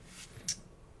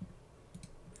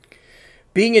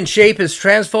Being in shape is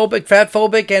transphobic,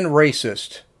 fatphobic, and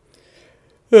racist.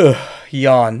 Ugh,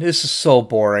 yawn. This is so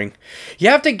boring. You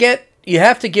have to give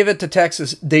it to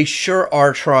Texas. They sure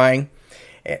are trying.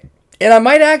 And I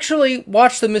might actually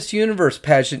watch the Miss Universe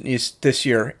pageant this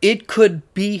year. It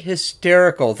could be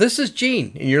hysterical. This is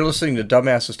Gene, and you're listening to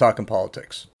Dumbasses Talking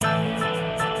Politics.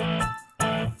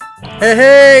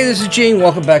 Hey, this is Gene.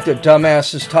 Welcome back to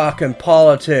Dumbasses Talking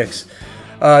Politics.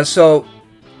 So,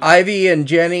 Ivy and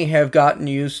Jenny have gotten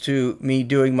used to me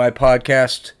doing my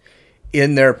podcast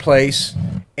in their place,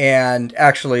 and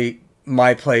actually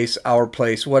my place, our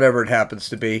place, whatever it happens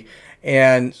to be.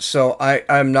 And so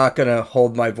I'm not going to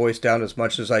hold my voice down as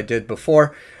much as I did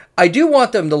before. I do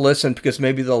want them to listen because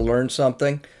maybe they'll learn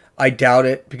something. I doubt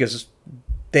it because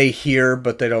they hear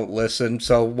but they don't listen.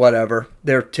 So whatever.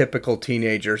 They're typical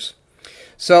teenagers.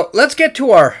 So let's get to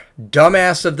our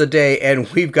dumbass of the day, and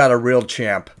we've got a real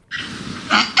champ.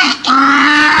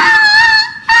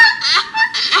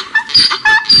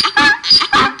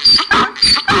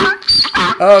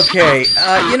 Okay,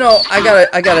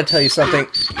 I gotta tell you something.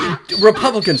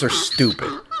 Republicans are stupid.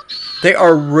 They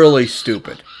are really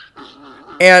stupid.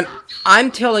 And I'm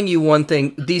telling you one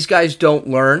thing, these guys don't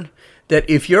learn that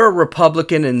if you're a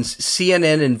Republican and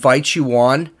CNN invites you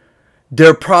on,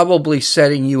 they're probably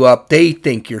setting you up. They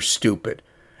think you're stupid.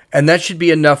 And that should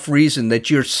be enough reason that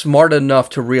you're smart enough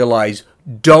to realize,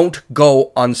 don't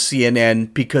go on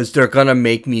CNN because they're going to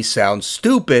make me sound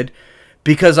stupid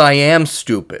because I am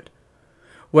stupid.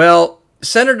 Well,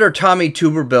 Senator Tommy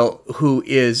Tuberville, who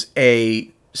is a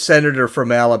senator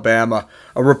from Alabama,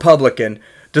 a Republican,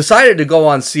 decided to go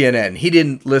on CNN. He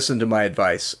didn't listen to my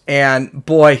advice. And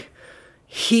boy,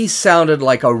 he sounded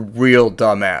like a real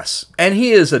dumbass. And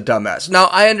he is a dumbass. Now,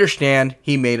 I understand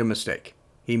he made a mistake.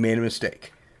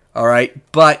 All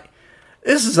right? But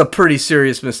this is a pretty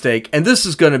serious mistake. And this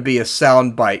is going to be a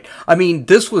soundbite. I mean,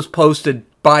 this was posted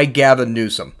by Gavin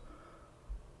Newsom.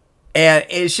 And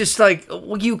it's just like,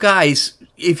 well, you guys,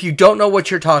 if you don't know what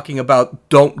you're talking about,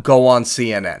 don't go on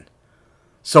CNN.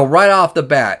 So right off the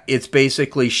bat, it's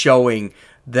basically showing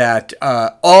that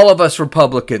all of us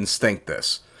Republicans think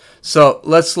this. So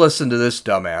let's listen to this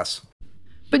dumbass.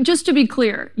 But just to be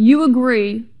clear, you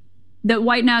agree that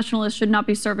white nationalists should not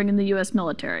be serving in the U.S.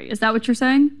 military. Is that what you're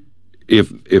saying?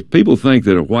 If people think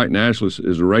that a white nationalist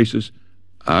is a racist,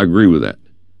 I agree with that.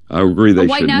 I agree they should. A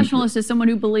white nationalist is someone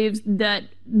who believes that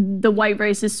the white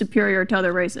race is superior to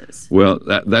other races. Well,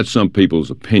 that's some people's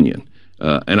opinion.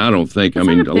 And I don't think, That's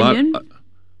not an opinion.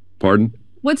 Pardon?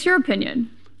 What's your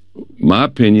opinion? My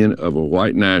opinion of a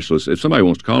white nationalist, if somebody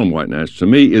wants to call him white nationalist, to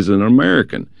me is an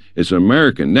American. It's an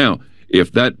American. Now,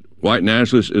 if that white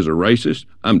nationalist is a racist,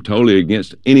 I'm totally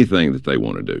against anything that they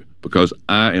want to do because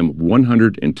I am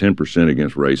 110%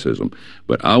 against racism.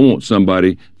 But I want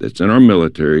somebody that's in our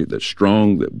military, that's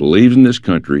strong, that believes in this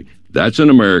country, that's an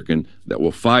American, that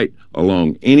will fight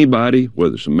along anybody,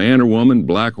 whether it's a man or woman,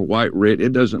 black or white, red,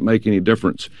 it doesn't make any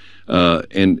difference.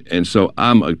 And so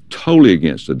I'm totally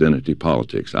against identity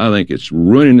politics. I think it's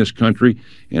ruining this country,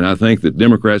 and I think that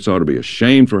Democrats ought to be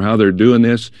ashamed for how they're doing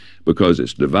this because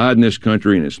it's dividing this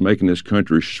country and it's making this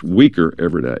country weaker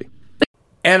every day.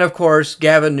 And of course,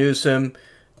 Gavin Newsom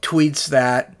tweets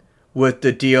that with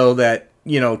the deal that,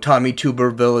 Tommy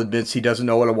Tuberville admits he doesn't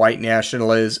know what a white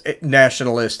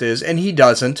nationalist is, and he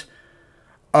doesn't.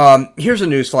 Here's a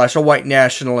newsflash. A white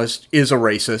nationalist is a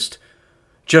racist.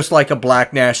 Just like a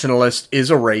black nationalist is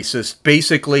a racist.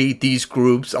 Basically, these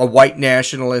groups, a white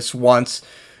nationalist wants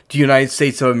the United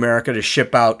States of America to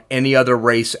ship out any other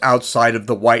race outside of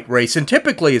the white race. And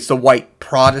typically, it's the white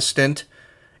Protestant,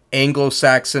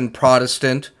 Anglo-Saxon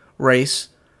Protestant race.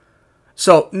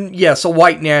 So, yes, a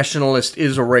white nationalist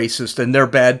is a racist, and they're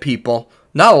bad people.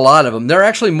 Not a lot of them. There are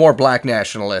actually more black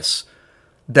nationalists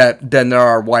than there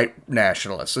are white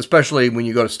nationalists, especially when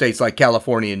you go to states like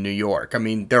California and New York. I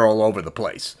mean, they're all over the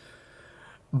place.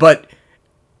 But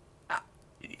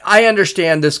I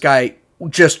understand this guy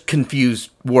just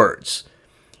confused words.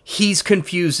 He's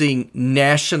confusing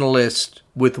nationalist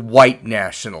with white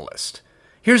nationalist.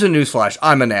 Here's a newsflash.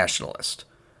 I'm a nationalist.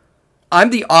 I'm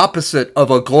the opposite of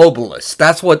a globalist.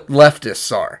 That's what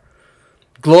leftists are.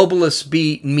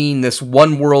 Globalists mean this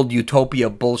one world utopia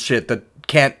bullshit that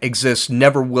can't exist,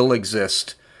 never will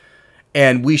exist.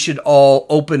 And we should all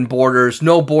open borders,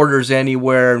 no borders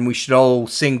anywhere, and we should all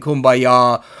sing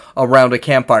Kumbaya around a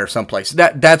campfire someplace.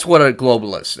 That's what a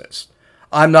globalist is.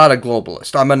 I'm not a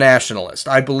globalist. I'm a nationalist.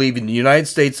 I believe in the United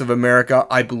States of America.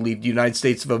 I believe the United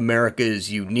States of America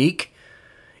is unique.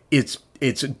 It's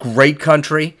a great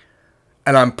country,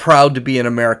 and I'm proud to be an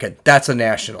American. That's a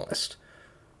nationalist.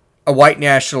 A white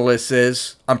nationalist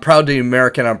is, I'm proud to be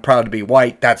American, I'm proud to be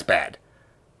white. That's bad.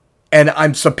 and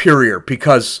I'm superior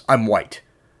because I'm white.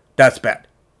 That's bad.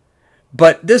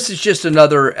 But this is just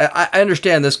another, I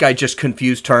understand this guy just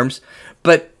confused terms,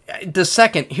 but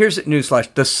here's a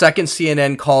newsflash, the second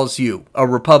CNN calls you, a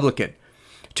Republican,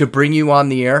 to bring you on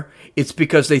the air, it's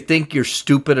because they think you're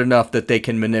stupid enough that they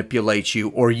can manipulate you,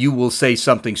 or you will say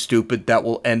something stupid that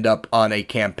will end up on a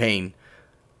campaign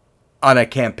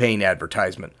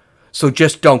advertisement. So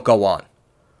just don't go on.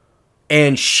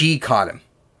 And she caught him.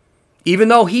 Even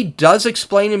though he does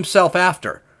explain himself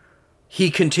after, he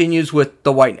continues with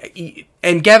the white.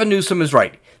 And Gavin Newsom is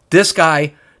right. This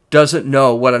guy doesn't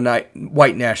know what a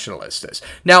white nationalist is.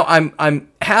 Now, I'm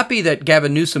happy that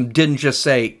Gavin Newsom didn't just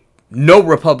say, no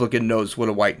Republican knows what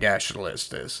a white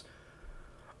nationalist is.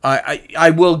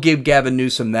 I will give Gavin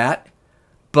Newsom that.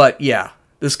 But yeah,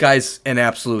 this guy's an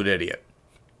absolute idiot.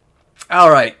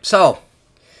 All right, so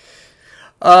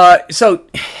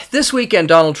this weekend,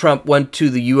 Donald Trump went to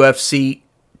the UFC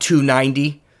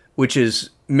 290, which is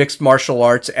mixed martial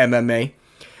arts, MMA.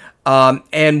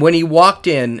 And when he walked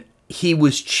in, he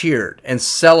was cheered and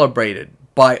celebrated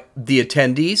by the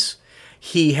attendees.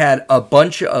 He had a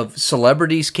bunch of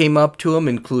celebrities came up to him,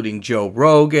 including Joe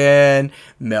Rogan,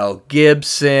 Mel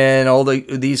Gibson, all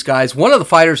these guys. One of the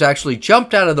fighters actually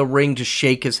jumped out of the ring to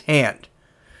shake his hand.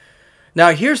 Now,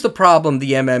 here's the problem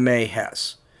the MMA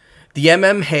has. The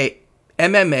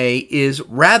MMA is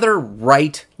rather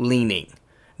right-leaning.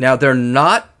 Now, they're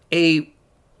not a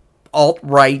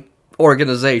alt-right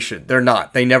organization. They're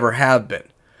not. They never have been.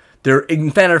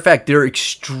 In matter of fact, they're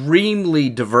extremely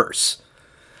diverse.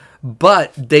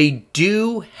 But they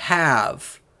do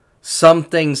have some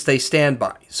things they stand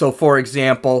by. So, for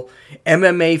example,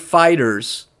 MMA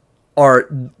fighters are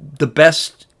the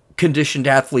best conditioned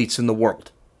athletes in the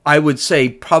world. I would say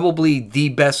probably the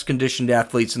best conditioned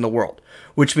athletes in the world,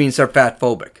 which means they're fat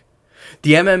phobic.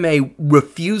 The MMA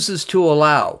refuses to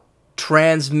allow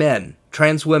trans women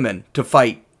to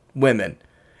fight women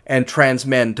and trans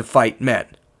men to fight men.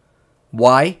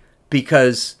 Why?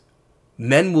 Because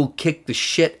men will kick the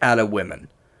shit out of women.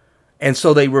 And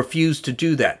so they refuse to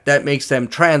do that. That makes them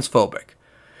transphobic.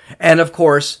 And of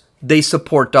course, they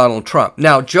support Donald Trump.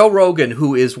 Now, Joe Rogan,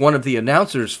 who is one of the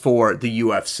announcers for the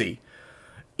UFC,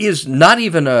 is not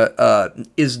even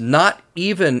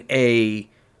a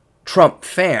Trump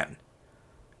fan.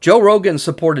 Joe Rogan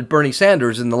supported Bernie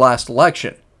Sanders in the last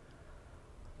election.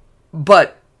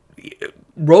 But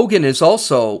Rogan is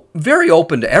also very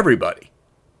open to everybody.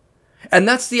 And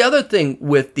that's the other thing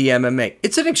with the MMA.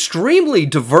 It's an extremely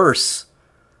diverse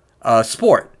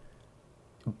sport.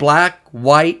 Black,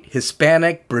 white,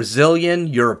 Hispanic, Brazilian,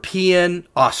 European,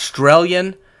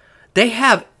 Australian. They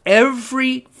have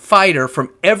every fighter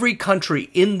from every country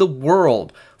in the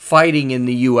world fighting in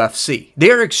the UFC.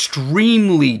 They're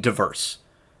extremely diverse.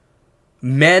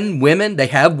 Men, women, they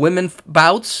have women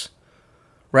bouts,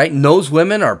 right? And those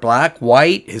women are black,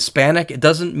 white, Hispanic. It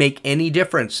doesn't make any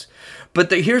difference.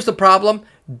 But here's the problem.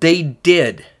 They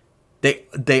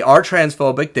are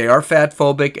transphobic, they are fat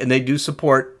phobic, and they do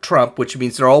support Trump, which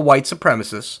means they're all white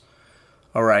supremacists.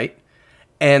 All right?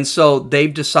 And so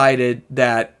they've decided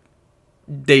that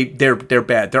they're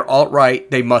bad. They're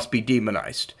alt-right. They must be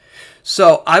demonized.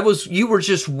 So I was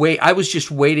just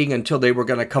waiting until they were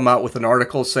going to come out with an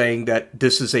article saying that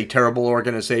this is a terrible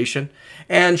organization.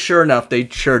 And sure enough, they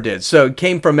sure did. So it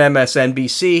came from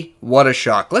MSNBC. What a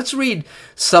shock. Let's read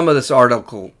some of this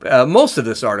article, most of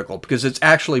this article, because it's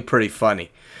actually pretty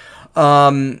funny.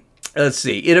 Let's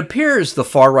see. It appears the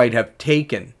far right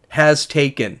has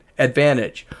taken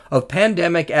advantage of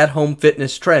pandemic at-home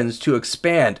fitness trends to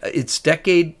expand its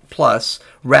decade-plus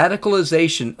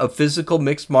radicalization of physical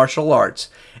mixed martial arts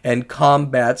and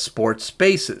combat sports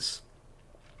spaces.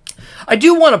 I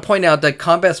do want to point out that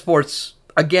combat sports,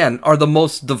 again, are the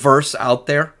most diverse out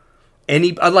there.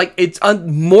 It's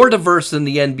more diverse than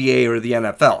the NBA or the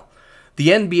NFL. The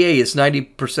NBA is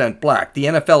 90% black. The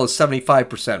NFL is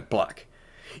 75% black.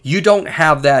 You don't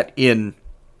have that in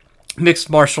mixed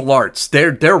martial arts.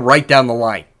 They're right down the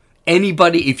line.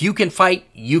 Anybody, if you can fight,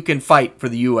 you can fight for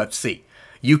the UFC.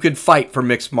 You can fight for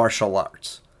mixed martial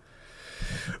arts.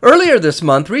 Earlier this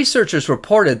month, researchers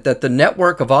reported that the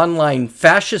network of online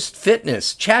fascist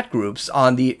fitness chat groups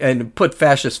and put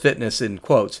fascist fitness in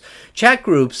quotes, chat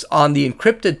groups on the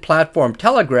encrypted platform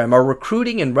Telegram are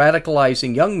recruiting and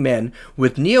radicalizing young men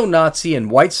with neo-Nazi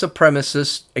and white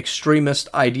supremacist extremist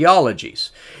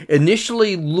ideologies.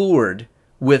 Initially lured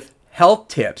with health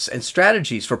tips and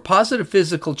strategies for positive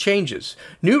physical changes,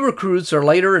 new recruits are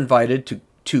later invited to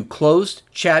closed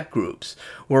chat groups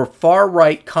where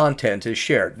far-right content is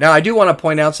shared. Now, I do want to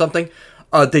point out something.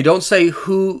 They don't say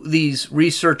who these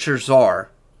researchers are.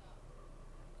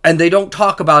 And they don't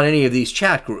talk about any of these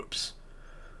chat groups.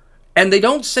 And they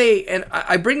don't say, and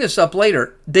I bring this up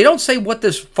later, they don't say what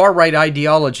this far-right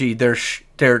ideology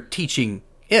they're teaching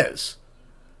is.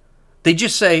 They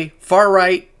just say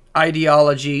far-right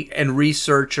ideology and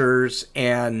researchers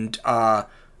and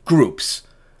groups.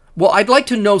 Well, I'd like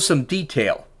to know some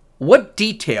detail. What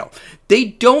detail? They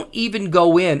don't even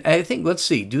go in. I think, let's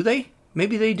see, do they?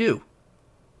 Maybe they do.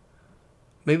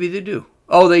 Maybe they do.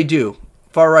 Oh, they do.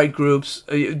 Far-right groups.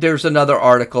 There's another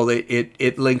article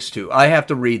it links to. I have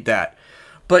to read that.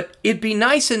 But it'd be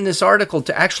nice in this article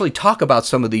to actually talk about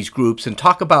some of these groups and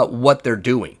talk about what they're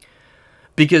doing.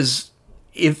 Because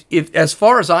if as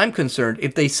far as I'm concerned,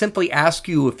 if they simply ask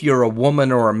you if you're a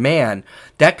woman or a man,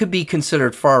 that could be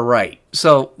considered far-right.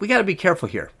 So we got to be careful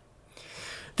here.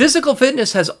 Physical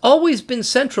fitness has always been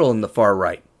central in the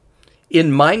far-right.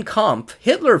 In Mein Kampf,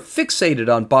 Hitler fixated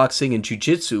on boxing and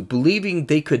jiu-jitsu, believing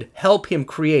they could help him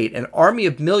create an army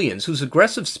of millions whose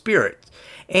aggressive spirit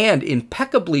and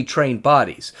impeccably trained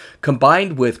bodies,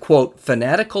 combined with, quote,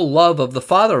 fanatical love of the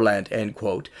fatherland, end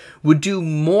quote, would do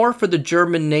more for the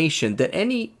German nation than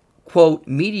any, quote,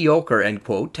 mediocre, end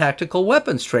quote, tactical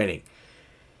weapons training.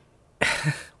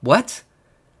 What?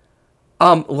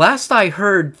 Last I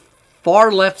heard,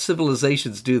 far-left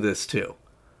civilizations do this too.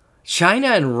 China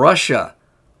and Russia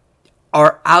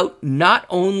are out not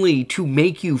only to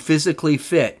make you physically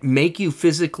fit, make you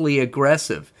physically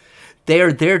aggressive, they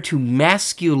are there to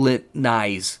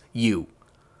masculinize you.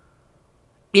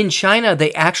 In China,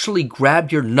 they actually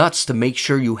grab your nuts to make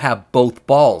sure you have both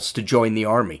balls to join the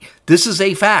army. This is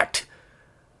a fact.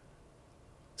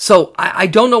 So I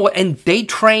don't know what, and they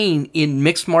train in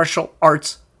mixed martial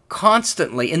arts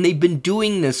constantly, and they've been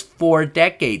doing this for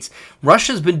decades.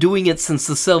 Russia's been doing it since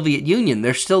the Soviet Union.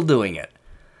 They're still doing it.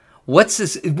 What's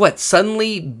this? What,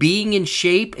 suddenly being in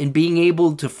shape and being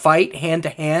able to fight hand to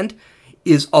hand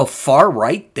is a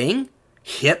far-right thing?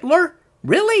 Hitler?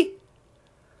 Really?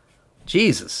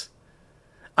 Jesus.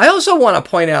 I also want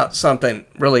to point out something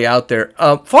really out there.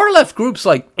 Far-left groups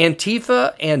like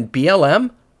Antifa and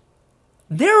BLM,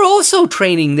 they're also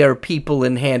training their people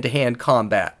in hand-to-hand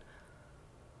combat.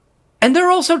 And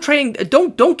they're also training,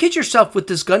 don't kid yourself with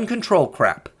this gun control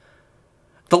crap.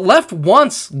 The left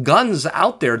wants guns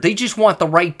out there. They just want the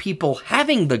right people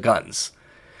having the guns.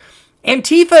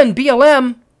 Antifa and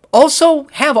BLM also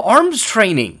have arms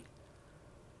training.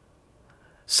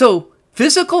 So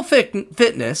physical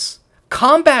fitness,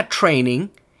 combat training,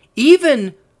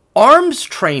 even arms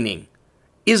training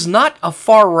is not a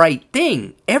far-right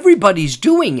thing. Everybody's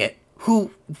doing it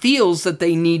who feels that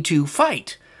they need to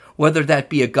fight. Whether that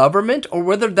be a government or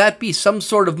whether that be some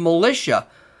sort of militia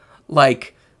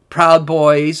like Proud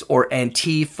Boys or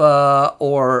Antifa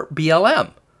or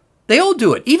BLM. They all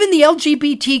do it. Even the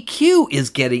LGBTQ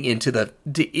is getting into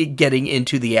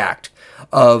the act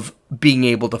of being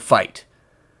able to fight.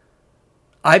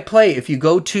 I play, if you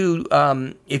go to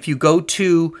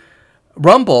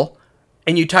Rumble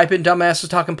and you type in Dumbasses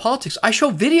Talking Politics, I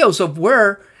show videos of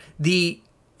where the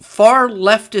far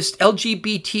leftist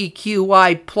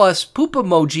LGBTQI plus poop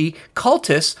emoji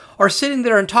cultists are sitting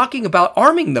there and talking about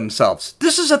arming themselves.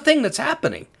 This is a thing that's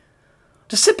happening.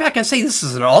 To sit back and say this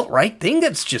is an alt-right thing,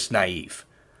 that's just naive.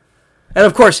 And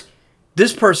of course,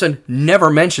 this person never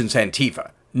mentions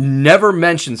Antifa, never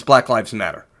mentions Black Lives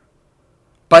Matter.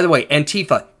 By the way,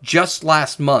 Antifa just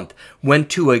last month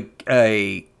went to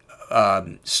a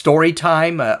story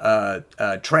time, a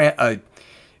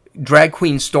drag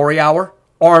queen story hour,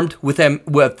 armed with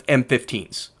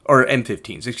M15s, or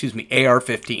M15s, excuse me,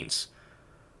 AR-15s.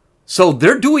 So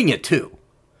they're doing it too.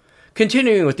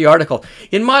 Continuing with the article,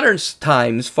 in modern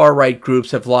times, far-right groups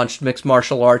have launched mixed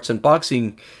martial arts and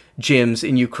boxing gyms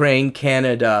in Ukraine,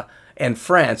 Canada, and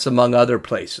France, among other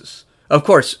places. Of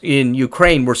course, in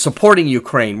Ukraine, we're supporting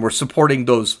Ukraine. We're supporting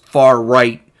those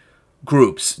far-right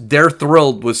groups. They're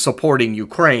thrilled with supporting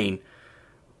Ukraine,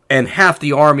 and half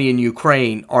the army in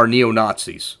Ukraine are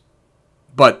neo-Nazis.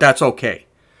 But that's okay.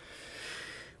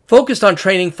 Focused on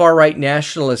training far-right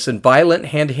nationalists in violent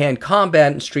hand-to-hand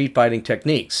combat and street fighting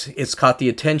techniques. It's caught the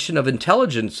attention of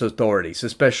intelligence authorities,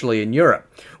 especially in Europe,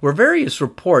 where various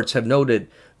reports have noted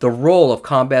the role of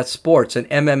combat sports and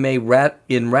MMA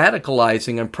in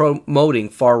radicalizing and promoting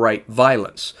far-right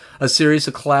violence. A series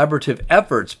of collaborative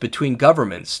efforts between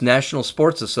governments, national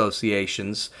sports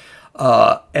associations,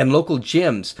 and local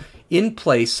gyms in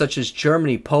place, such as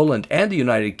Germany, Poland, and the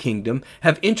United Kingdom,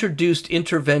 have introduced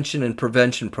intervention and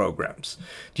prevention programs.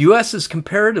 The U.S. is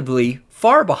comparatively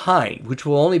far behind, which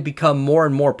will only become more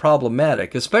and more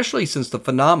problematic, especially since the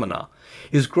phenomena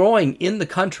is growing in the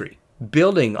country,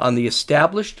 building on the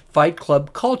established Fight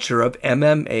Club culture of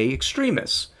MMA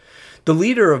extremists. The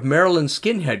leader of Maryland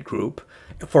Skinhead Group,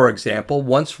 for example,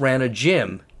 once ran a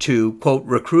gym to, quote,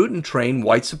 recruit and train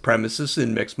white supremacists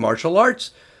in mixed martial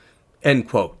arts, end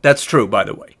quote. That's true, by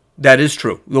the way. That is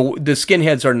true. The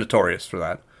skinheads are notorious for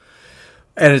that.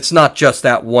 And it's not just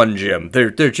that one gym.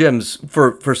 They're gyms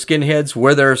for skinheads.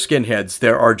 Where there are skinheads,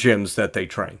 there are gyms that they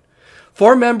train.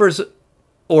 4 members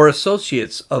or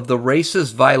associates of the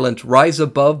racist, violent Rise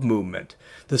Above movement,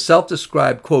 the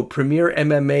self-described, quote, premier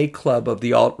MMA club of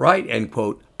the alt-right, end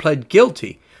quote, pled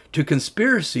guilty to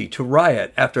conspiracy to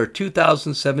riot after a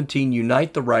 2017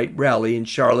 Unite the Right rally in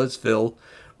Charlottesville,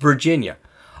 Virginia.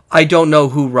 I don't know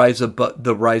who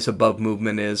the Rise Above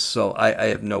movement is, so I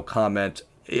have no comment.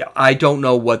 I don't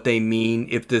know what they mean,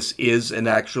 if this is an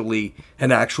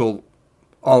actual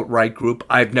alt-right group.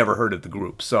 I've never heard of the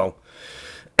group. So,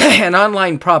 an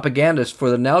online propagandist for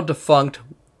the now defunct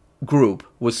group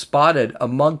was spotted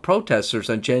among protesters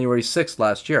on January 6th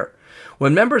last year.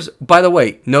 When members, by the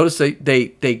way, notice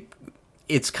they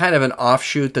it's kind of an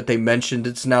offshoot that they mentioned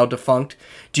it's now defunct.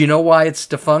 Do you know why it's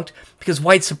defunct? Because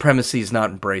white supremacy is not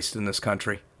embraced in this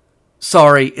country.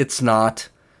 Sorry, it's not.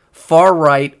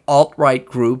 Far-right, alt-right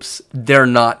groups, they're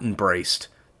not embraced.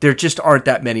 There just aren't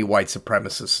that many white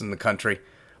supremacists in the country.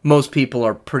 Most people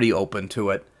are pretty open to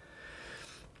it.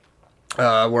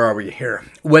 Where are we here?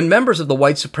 When members of the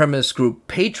white supremacist group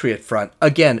Patriot Front,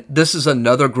 again, this is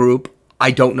another group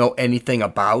I don't know anything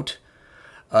about.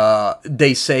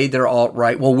 They say they're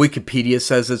alt-right. Well, Wikipedia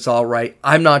says it's alt-right.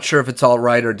 I'm not sure if it's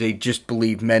alt-right or they just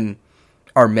believe men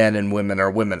are men and women are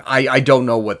women. I don't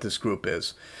know what this group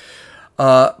is.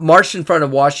 Marched in front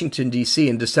of Washington, D.C.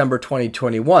 in December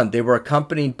 2021. They were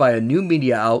accompanied by a new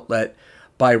media outlet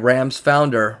by Rams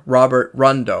founder Robert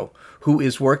Rundo, who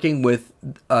is working with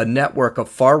a network of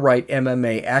far-right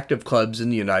MMA active clubs in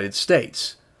the United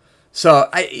States. So,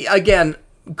 again,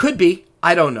 could be.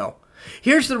 I don't know.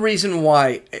 Here's the reason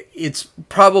why it's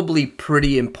probably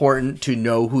pretty important to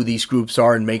know who these groups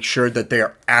are and make sure that they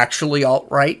are actually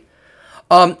alt-right.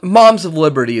 Moms of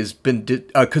Liberty has been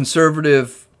a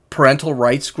conservative parental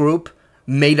rights group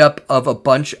made up of a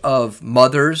bunch of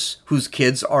mothers whose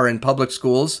kids are in public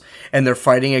schools, and they're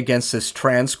fighting against this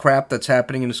trans crap that's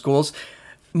happening in the schools.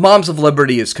 Moms of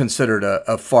Liberty is considered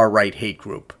a far-right hate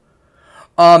group.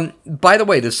 By the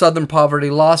way, the Southern Poverty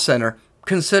Law Center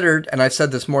considered, and I've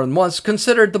said this more than once,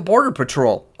 considered the Border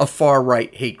Patrol a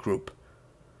far-right hate group.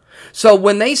 So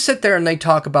when they sit there and they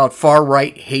talk about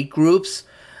far-right hate groups,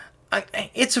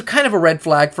 it's a kind of a red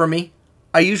flag for me.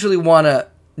 I usually want to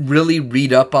really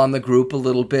read up on the group a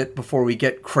little bit before we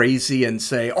get crazy and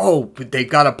say, oh, they've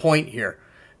got a point here.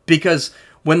 Because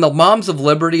when the Moms of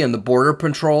Liberty and the Border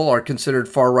Patrol are considered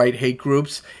far-right hate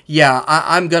groups, yeah,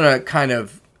 I'm going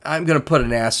to put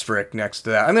an asterisk next to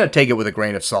that. I'm going to take it with a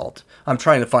grain of salt. I'm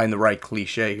trying to find the right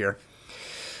cliche here.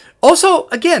 Also,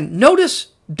 again, notice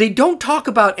they don't talk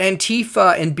about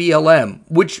Antifa and BLM,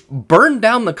 which burned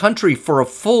down the country for a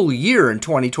full year in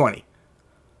 2020,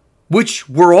 which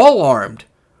were all armed,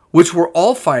 which were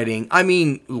all fighting. I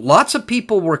mean, lots of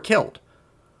people were killed.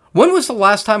 When was the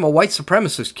last time a white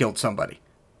supremacist killed somebody?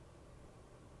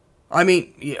 I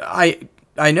mean,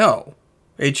 I know.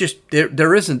 It just,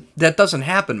 there isn't, that doesn't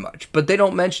happen much, but they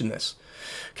don't mention this.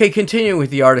 Okay, continuing with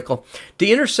the article.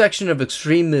 The intersection of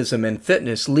extremism and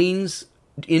fitness leans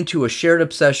into a shared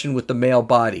obsession with the male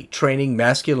body, training,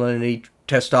 masculinity,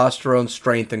 testosterone,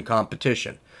 strength, and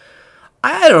competition.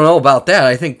 I don't know about that.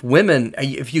 I think women,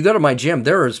 if you go to my gym,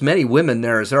 there are as many women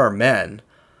there as there are men.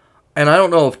 And I don't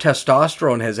know if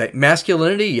testosterone has a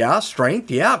masculinity, yeah,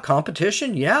 strength, yeah,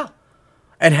 competition, yeah.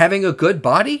 And having a good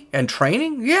body and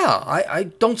training, yeah, I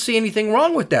don't see anything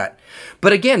wrong with that.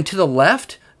 But again, to the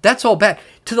left, that's all bad.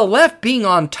 To the left, being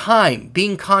on time,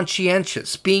 being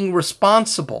conscientious, being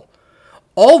responsible,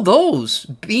 all those,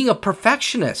 being a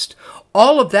perfectionist,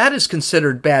 all of that is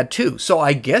considered bad too. So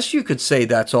I guess you could say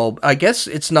that's all. I guess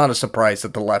it's not a surprise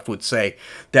that the left would say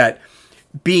that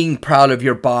being proud of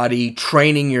your body,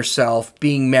 training yourself,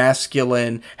 being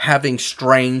masculine, having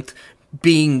strength,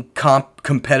 being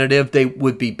competitive, they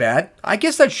would be bad. I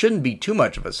guess that shouldn't be too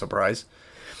much of a surprise.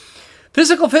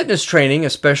 Physical fitness training,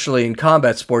 especially in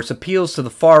combat sports, appeals to the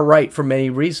far right for many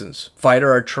reasons.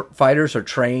 Fighters are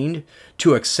trained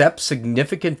to accept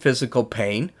significant physical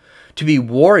pain, to be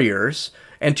warriors,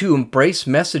 and to embrace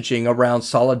messaging around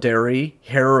solidarity,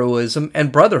 heroism,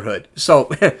 and brotherhood. So,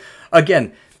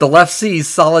 again, the left sees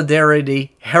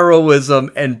solidarity, heroism,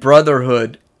 and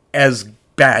brotherhood as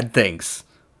bad things.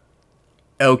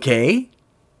 Okay?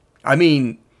 I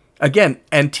mean, again,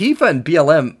 Antifa and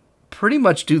BLM pretty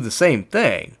much do the same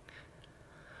thing.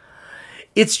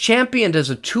 It's championed as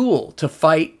a tool to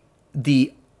fight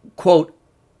the, quote,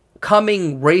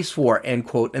 coming race war, end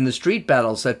quote, and the street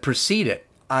battles that precede it.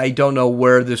 I don't know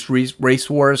where this race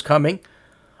war is coming.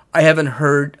 I haven't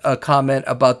heard a comment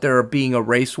about there being a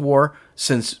race war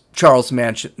since Charles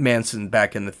Manson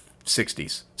back in the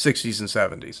 60s and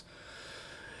 70s.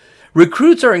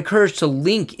 Recruits are encouraged to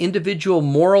link individual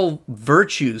moral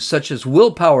virtues such as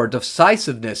willpower,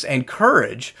 decisiveness, and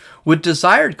courage with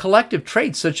desired collective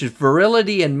traits such as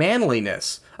virility and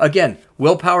manliness. Again,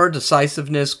 willpower,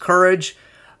 decisiveness, courage,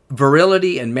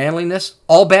 virility, and manliness,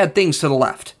 all bad things to the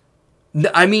left.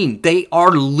 I mean, they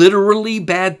are literally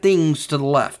bad things to the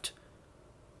left.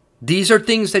 These are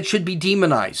things that should be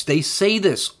demonized. They say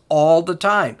this all the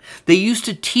time. They used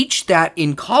to teach that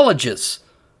in colleges.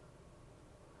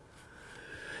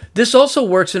 This also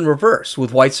works in reverse,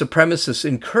 with white supremacists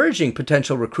encouraging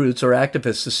potential recruits or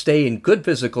activists to stay in good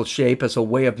physical shape as a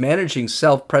way of managing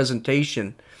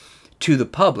self-presentation to the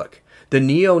public. The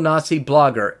neo-Nazi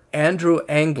blogger Andrew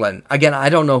Anglin, again, I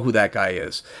don't know who that guy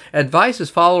is, advises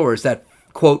followers that,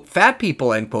 quote, fat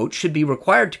people, end quote, should be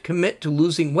required to commit to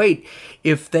losing weight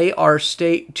if they are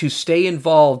to stay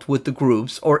involved with the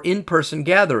groups or in-person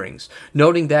gatherings,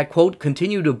 noting that, quote,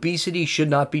 continued obesity should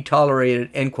not be tolerated,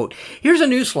 end quote. Here's a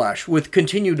newsflash with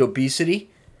continued obesity.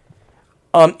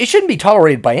 It shouldn't be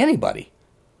tolerated by anybody.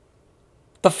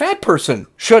 The fat person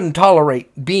shouldn't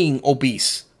tolerate being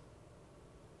obese.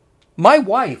 My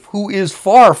wife, who is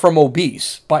far from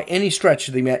obese by any stretch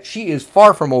of the imagination, she is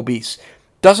far from obese,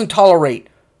 doesn't tolerate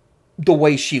the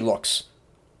way she looks.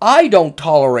 I don't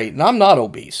tolerate, and I'm not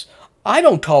obese, I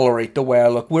don't tolerate the way I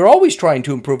look. We're always trying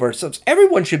to improve ourselves.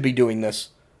 Everyone should be doing this.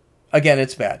 Again,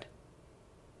 it's bad.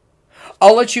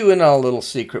 I'll let you in on a little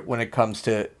secret when it comes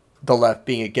to the left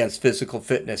being against physical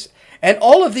fitness and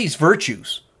all of these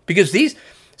virtues, because these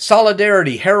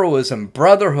solidarity, heroism,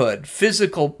 brotherhood,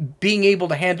 physical, being able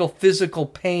to handle physical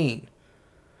pain,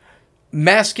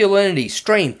 masculinity,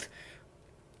 strength,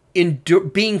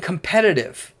 being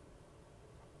competitive.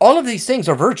 All of these things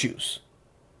are virtues.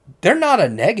 They're not a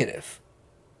negative.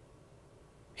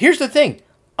 Here's the thing.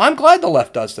 I'm glad the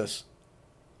left does this.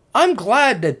 I'm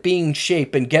glad that being in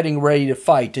shape and getting ready to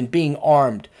fight and being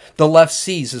armed, the left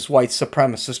sees as white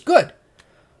supremacist. Good.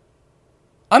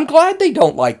 I'm glad they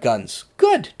don't like guns.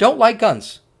 Good. Don't like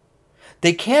guns.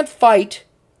 They can't fight.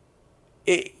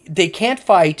 They can't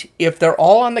fight if they're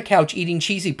all on the couch eating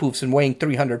cheesy poofs and weighing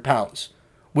 300 pounds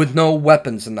with no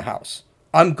weapons in the house.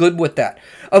 I'm good with that.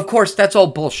 Of course, that's all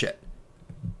bullshit.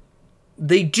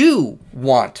 They do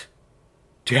want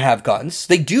to have guns.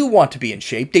 They do want to be in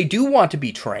shape. They do want to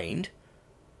be trained.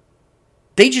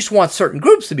 They just want certain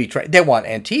groups to be trained. They want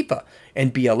Antifa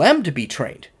and BLM to be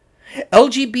trained.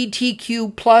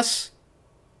 LGBTQ plus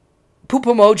poop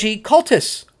emoji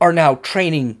cultists are now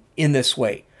training in this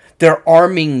way. They're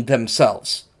arming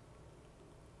themselves.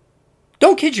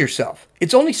 Don't kid yourself.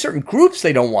 It's only certain groups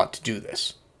they don't want to do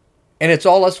this. And it's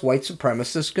all us white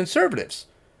supremacist conservatives.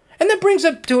 And that brings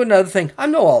up to another thing.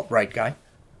 I'm no alt-right guy.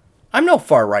 I'm no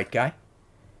far-right guy.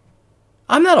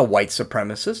 I'm not a white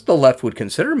supremacist. The left would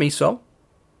consider me so.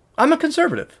 I'm a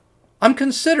conservative. I'm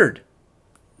considered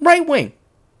right-wing.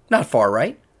 Not far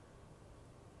right.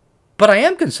 But I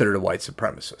am considered a white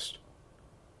supremacist.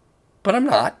 But I'm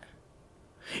not.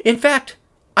 In fact,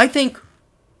 I think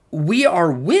we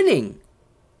are winning.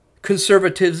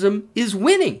 Conservatism is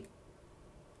winning.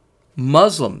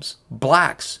 Muslims,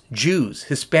 blacks, Jews,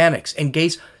 Hispanics, and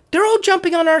gays, they're all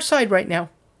jumping on our side right now.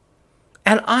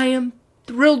 And I am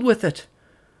thrilled with it.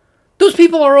 Those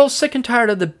people are all sick and tired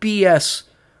of the BS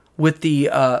with the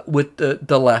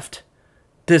left.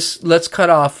 This, let's cut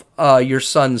off your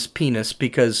son's penis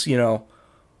because,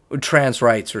 trans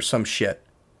rights or some shit.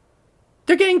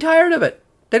 They're getting tired of it.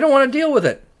 They don't want to deal with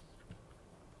it.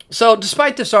 So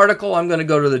despite this article, I'm going to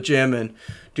go to the gym and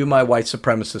do my white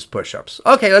supremacist push-ups.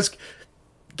 Okay, let's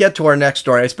get to our next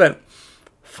story. I spent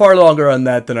far longer on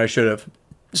that than I should have.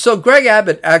 So Greg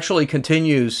Abbott actually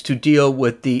continues to deal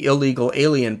with the illegal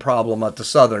alien problem at the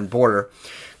southern border.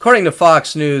 According to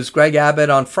Fox News, Greg Abbott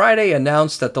on Friday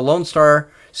announced that the Lone Star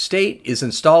State is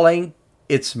installing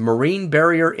its marine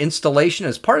barrier installation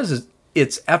as part of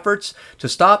its efforts to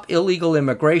stop illegal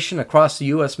immigration across the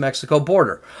U.S.-Mexico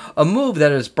border, a move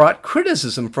that has brought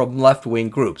criticism from left-wing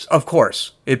groups. Of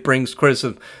course, it brings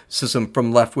criticism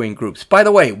from left-wing groups. By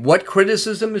the way, what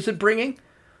criticism is it bringing?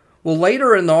 Well,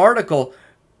 later in the article,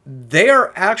 they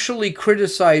are actually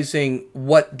criticizing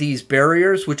what these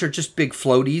barriers, which are just big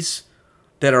floaties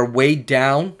that are weighed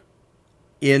down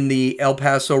in the El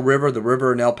Paso River, the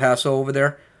river in El Paso over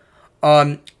there.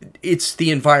 It's the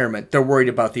environment. They're worried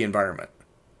about the environment.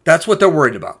 That's what they're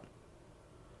worried about.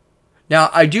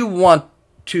 Now, I do want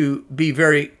to be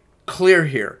very clear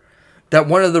here. that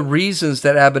one of the reasons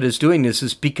that Abbott is doing this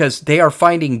is because they are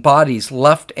finding bodies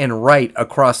left and right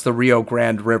across the Rio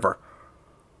Grande River.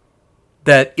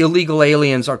 That illegal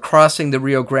aliens are crossing the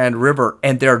Rio Grande River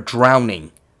and they're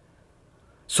drowning.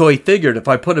 So he figured if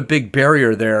I put a big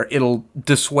barrier there, it'll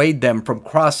dissuade them from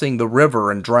crossing the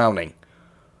river and drowning.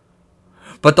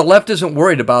 But the left isn't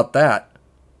worried about that.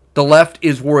 The left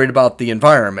is worried about the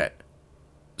environment.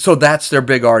 So that's their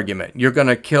big argument. You're going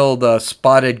to kill the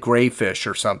spotted grayfish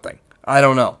or something. I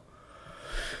don't know.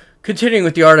 Continuing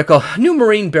with the article, new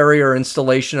marine barrier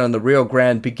installation on the Rio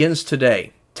Grande begins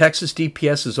today. Texas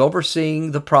DPS is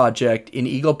overseeing the project in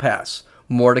Eagle Pass.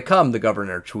 More to come, the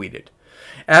governor tweeted.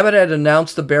 Abbott had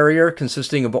announced the barrier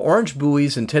consisting of orange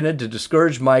buoys intended to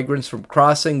discourage migrants from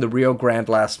crossing the Rio Grande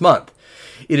last month.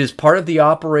 It is part of the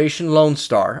Operation Lone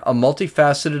Star, a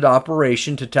multifaceted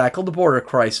operation to tackle the border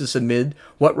crisis amid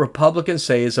what Republicans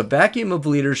say is a vacuum of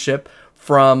leadership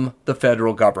from the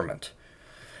federal government.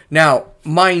 Now,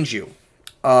 mind you,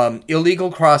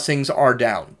 illegal crossings are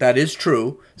down. That is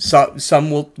true. So, some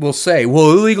will say,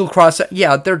 well, illegal crossing,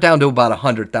 yeah, they're down to about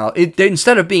 100,000.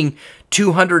 Instead of being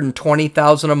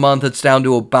 220,000 a month, it's down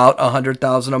to about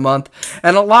 100,000 a month.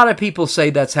 And a lot of people say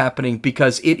that's happening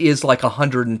because it is like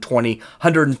 120,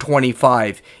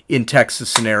 125 in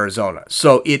Texas and Arizona.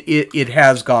 So it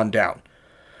has gone down.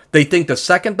 They think the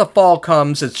second the fall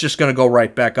comes, it's just going to go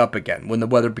right back up again when the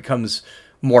weather becomes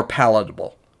more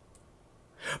palatable.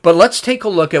 But let's take a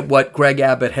look at what Greg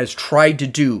Abbott has tried to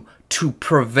do to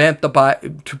prevent the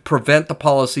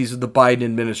policies of the Biden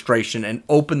administration and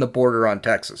open the border on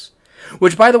Texas.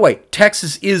 Which, by the way,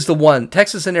 Texas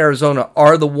and Arizona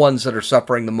are the ones that are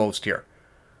suffering the most here.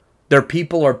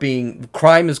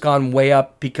 Crime has gone way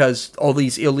up because all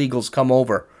these illegals come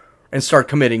over and start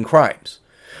committing crimes.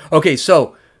 Okay,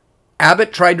 so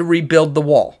Abbott tried to rebuild the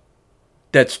wall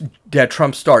that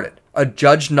Trump started. A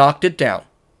judge knocked it down,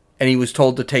 and he was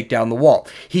told to take down the wall.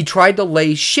 He tried to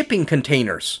lay shipping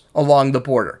containers along the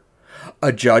border.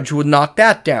 A judge would knock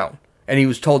that down, and he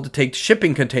was told to take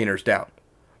shipping containers down.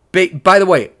 By the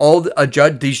way,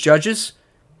 these judges,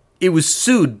 it was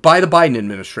sued by the Biden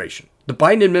administration. The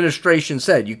Biden administration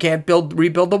said you can't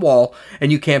rebuild the wall,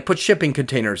 and you can't put shipping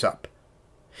containers up.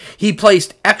 He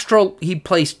placed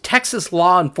Texas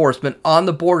law enforcement on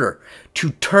the border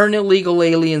to turn illegal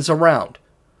aliens around.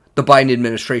 The Biden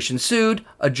administration sued,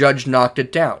 a judge knocked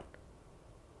it down.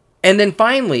 And then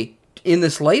finally, in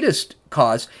this latest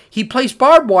cause, he placed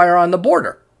barbed wire on the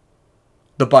border.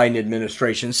 The Biden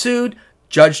administration sued,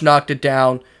 judge knocked it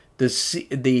down,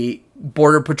 the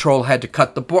Border Patrol had to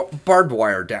cut the barbed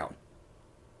wire down.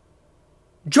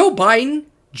 Joe Biden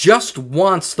just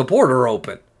wants the border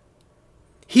open.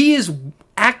 He is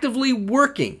actively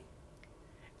working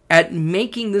at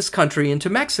making this country into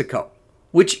Mexico,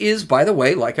 which is, by the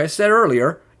way, like I said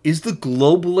earlier, is the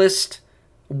globalist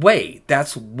way.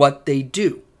 That's what they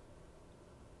do.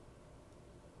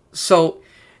 So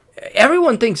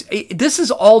everyone thinks this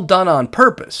is all done on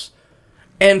purpose.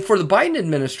 And for the Biden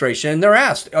administration, and they're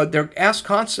asked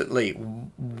constantly,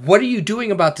 what are you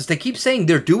doing about this? They keep saying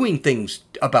they're doing things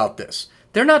about this.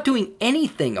 They're not doing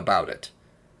anything about it.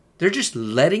 They're just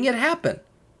letting it happen.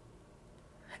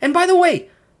 And by the way,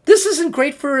 this isn't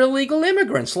great for illegal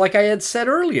immigrants, like I had said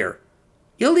earlier.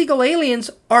 Illegal aliens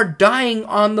are dying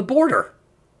on the border,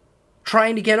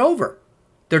 trying to get over.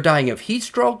 They're dying of heat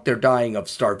stroke. They're dying of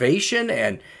starvation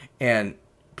and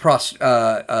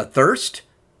thirst.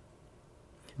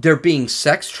 They're being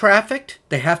sex trafficked.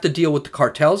 They have to deal with the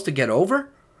cartels to get over.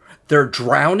 They're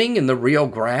drowning in the Rio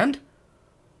Grande.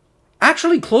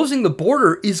 Actually, closing the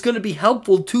border is going to be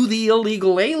helpful to the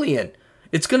illegal alien.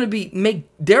 It's going to make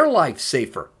their life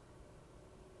safer.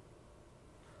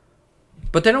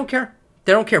 But they don't care.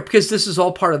 They don't care because this is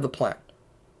all part of the plan.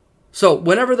 So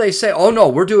whenever they say, oh no,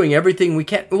 we're doing everything we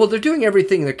can. Well, they're doing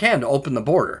everything they can to open the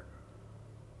border.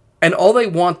 And all they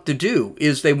want to do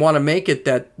is they want to make it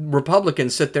that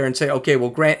Republicans sit there and say, okay, we'll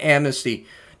grant amnesty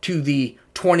to the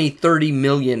 20, 30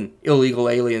 million illegal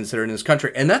aliens that are in this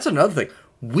country. And that's another thing.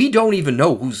 We don't even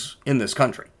know who's in this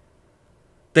country.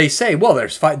 They say, well,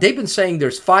 they've been saying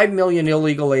there's 5 million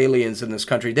illegal aliens in this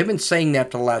country. They've been saying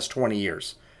that for the last 20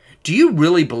 years. Do you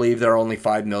really believe there are only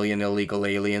 5 million illegal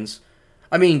aliens?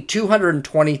 I mean,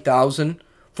 220,000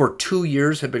 for 2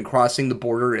 years have been crossing the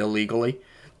border illegally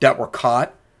that were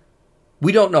caught.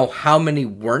 We don't know how many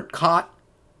weren't caught.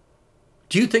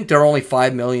 Do you think there are only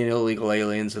 5 million illegal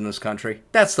aliens in this country?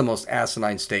 That's the most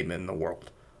asinine statement in the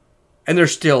world. And they're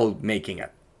still making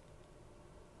it.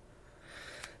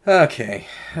 Okay.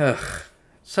 Ugh.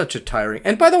 Such a tiring.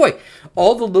 And by the way,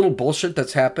 all the little bullshit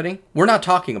that's happening, we're not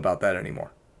talking about that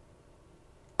anymore.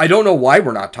 I don't know why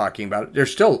we're not talking about it.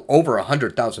 There's still over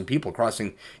 100,000 people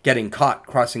getting caught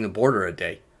crossing the border a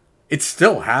day. It's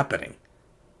still happening.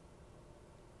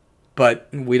 But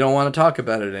we don't want to talk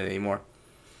about it anymore.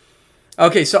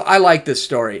 Okay, so I like this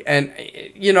story. And,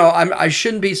 I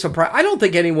shouldn't be surprised. I don't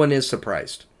think anyone is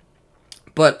surprised.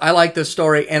 But I like this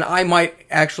story, and I might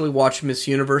actually watch Miss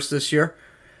Universe this year,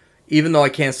 even though I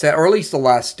can't say, or at least the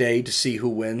last day, to see who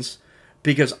wins,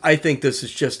 because I think this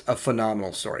is just a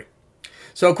phenomenal story.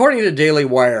 So according to Daily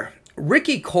Wire,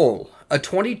 Ricky Cole, a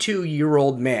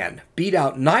 22-year-old man, beat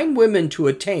out 9 women to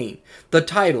attain the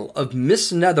title of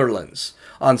Miss Netherlands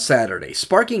on Saturday,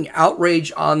 sparking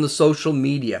outrage on the social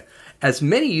media. As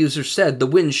many users said, the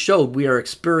win showed we are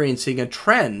experiencing a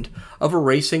trend of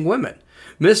erasing women.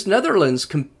 Miss Netherlands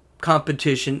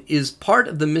competition is part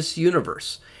of the Miss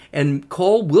Universe, and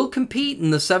Cole will compete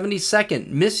in the 72nd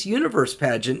Miss Universe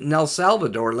pageant in El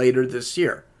Salvador later this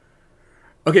year.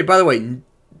 Okay, by the way,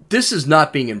 this is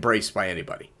not being embraced by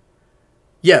anybody.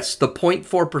 Yes, the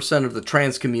 0.4% of the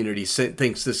trans community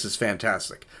thinks this is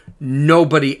fantastic.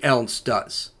 Nobody else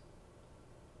does.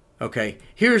 Okay,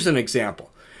 here's an example.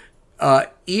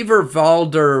 Eva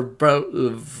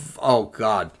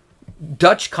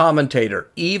Dutch commentator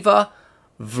Eva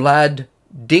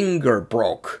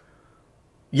Vladingerbroek.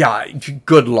 Yeah,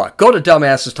 good luck. Go to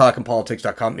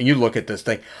dumbassestalkingpolitics.com and you look at this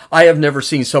thing. I have never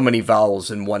seen so many vowels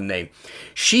in one name.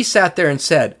 She sat there and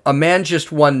said, a man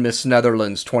just won Miss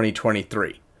Netherlands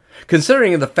 2023.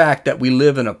 Considering the fact that we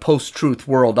live in a post-truth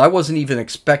world, I wasn't even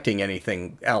expecting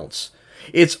anything else.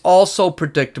 It's all so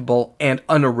predictable and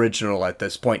unoriginal at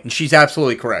this point, and she's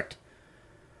absolutely correct.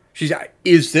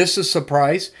 Is this a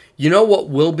surprise? You know what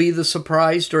will be the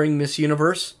surprise during Miss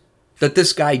Universe? That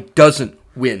this guy doesn't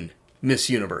win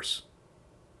Miss Universe.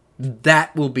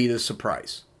 That will be the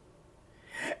surprise.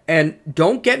 And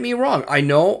don't get me wrong. I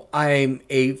know I'm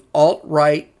a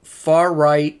alt-right,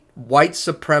 far-right, white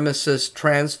supremacist,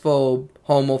 transphobe,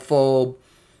 homophobe,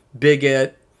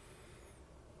 bigot,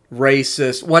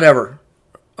 racist, whatever.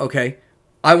 Okay?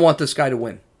 I want this guy to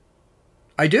win.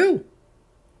 I do.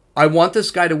 I want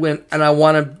this guy to win, and I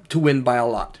want him to win by a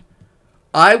lot.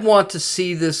 I want to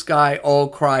see this guy all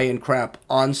cry and crap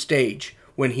on stage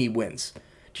when he wins.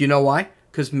 Do you know why?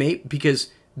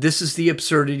 Because this is the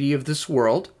absurdity of this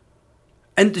world.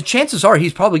 And the chances are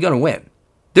he's probably going to win.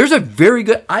 There's a very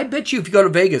good... I bet you if you go to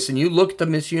Vegas and you look at the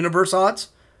Miss Universe odds,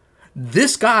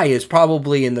 this guy is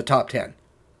probably in the top 10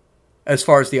 as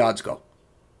far as the odds go.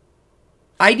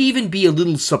 I'd even be a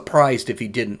little surprised if he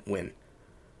didn't win.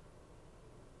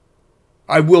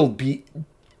 I will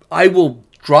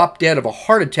drop dead of a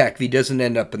heart attack if he doesn't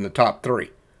end up in the top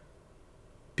 3.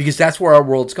 Because that's where our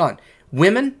world's gone.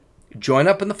 Women, join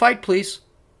up in the fight, please.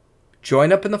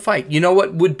 Join up in the fight. You know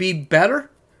what would be better?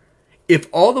 If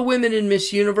all the women in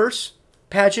Miss Universe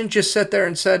pageant just sat there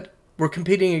and said, we're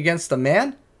competing against a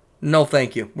man? No,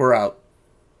 thank you. We're out.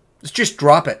 Let's just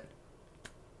drop it.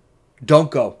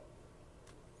 Don't go.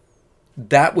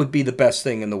 That would be the best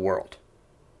thing in the world.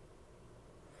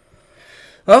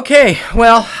 Okay,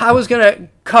 well, I was going to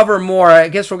cover more. I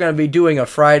guess we're going to be doing a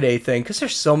Friday thing because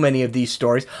there's so many of these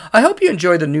stories. I hope you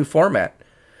enjoy the new format.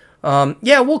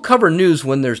 We'll cover news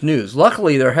when there's news.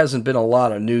 Luckily, there hasn't been a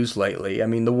lot of news lately. I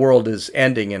mean, the world is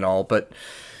ending and all, but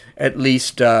at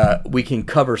least we can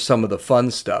cover some of the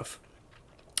fun stuff.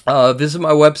 Visit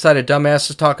my website at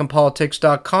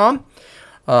dumbassestalkingpolitics.com.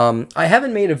 I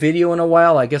haven't made a video in a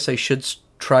while. I guess I should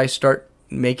start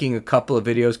making a couple of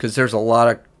videos because there's a lot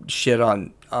of shit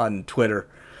on Twitter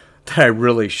that I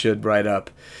really should write up.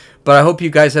 But I hope you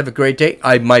guys have a great day.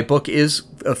 My book is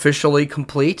officially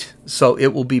complete, so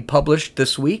it will be published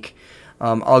this week.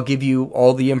 I'll give you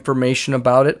all the information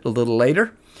about it a little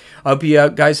later. I hope you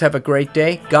guys have a great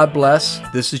day. God bless.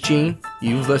 This is Gene.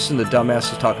 You've listened to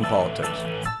Dumbasses Talking Politics.